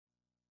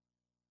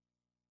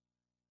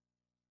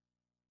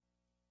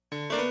If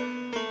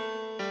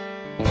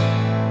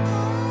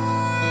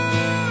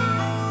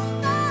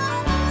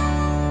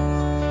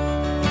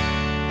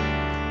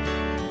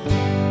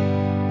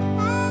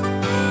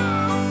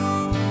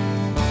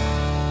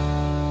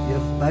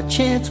by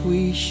chance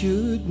we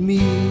should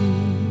meet,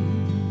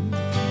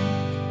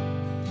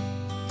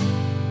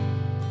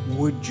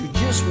 would you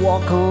just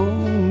walk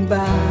on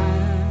by?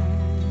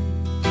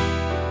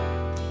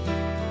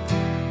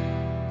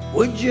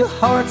 Would your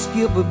heart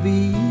skip a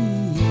beat?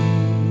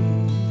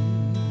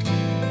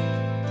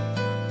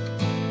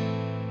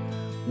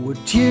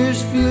 Would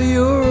tears fill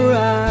your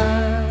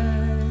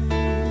eyes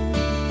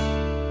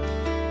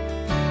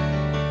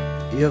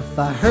if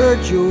I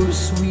heard your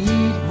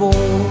sweet voice?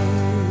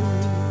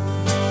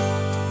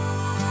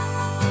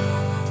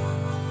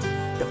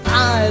 If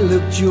I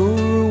looked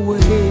your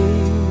way,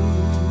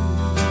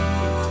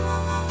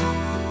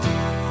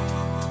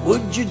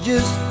 would you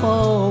just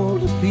fall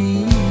to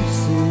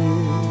pieces?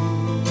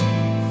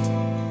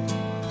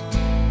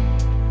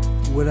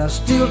 Would I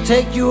still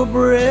take your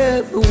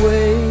breath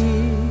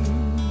away?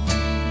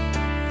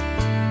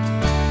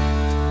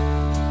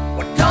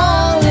 Well,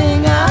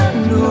 darling, I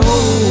know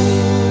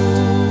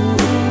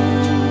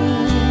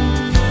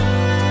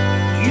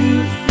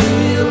you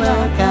feel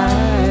like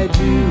I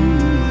do.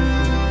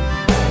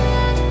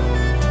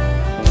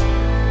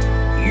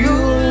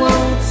 You're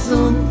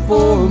lonesome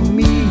for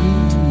me.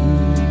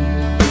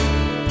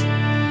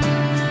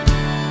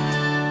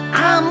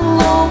 I'm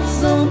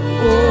lonesome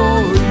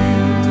for you.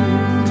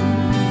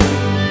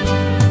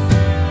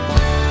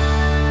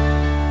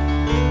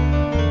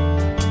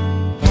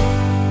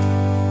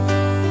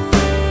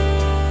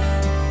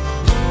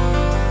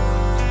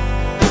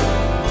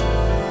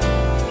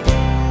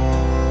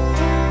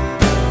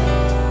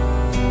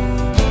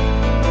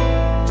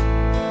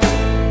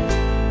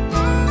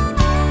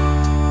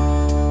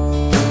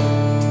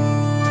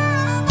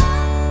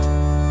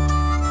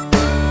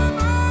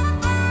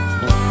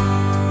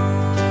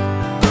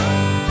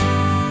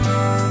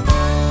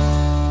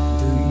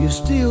 You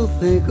still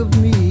think of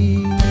me?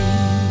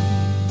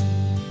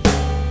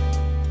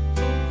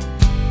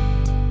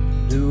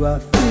 Do I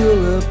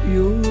fill up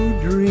your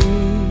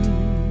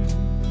dreams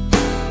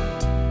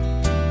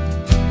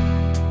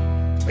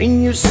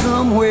when you're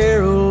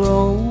somewhere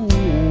alone?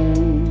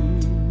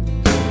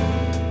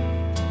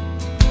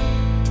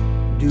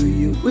 Do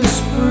you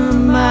whisper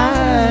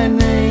my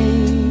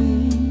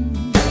name?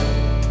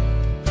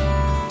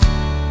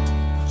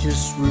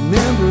 Just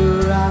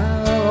remember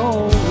I'll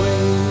always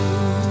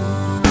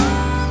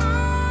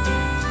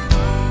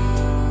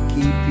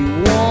keep you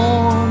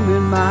warm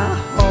in my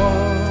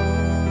heart.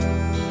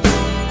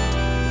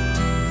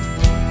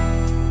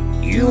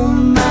 You're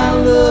my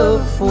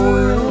love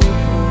forever.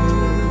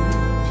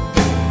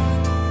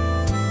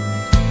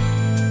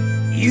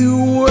 You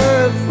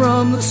were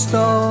from the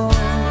start.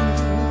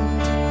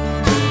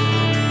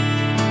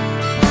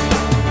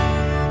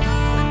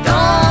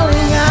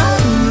 Darling, I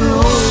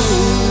know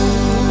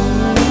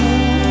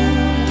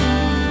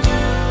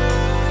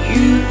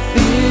you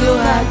feel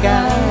like I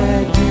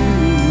do.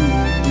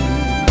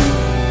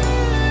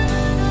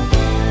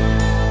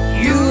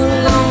 You're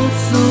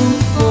lonesome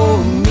for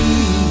me.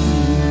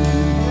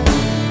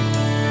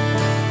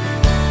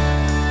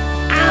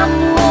 I'm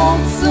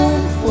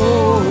lonesome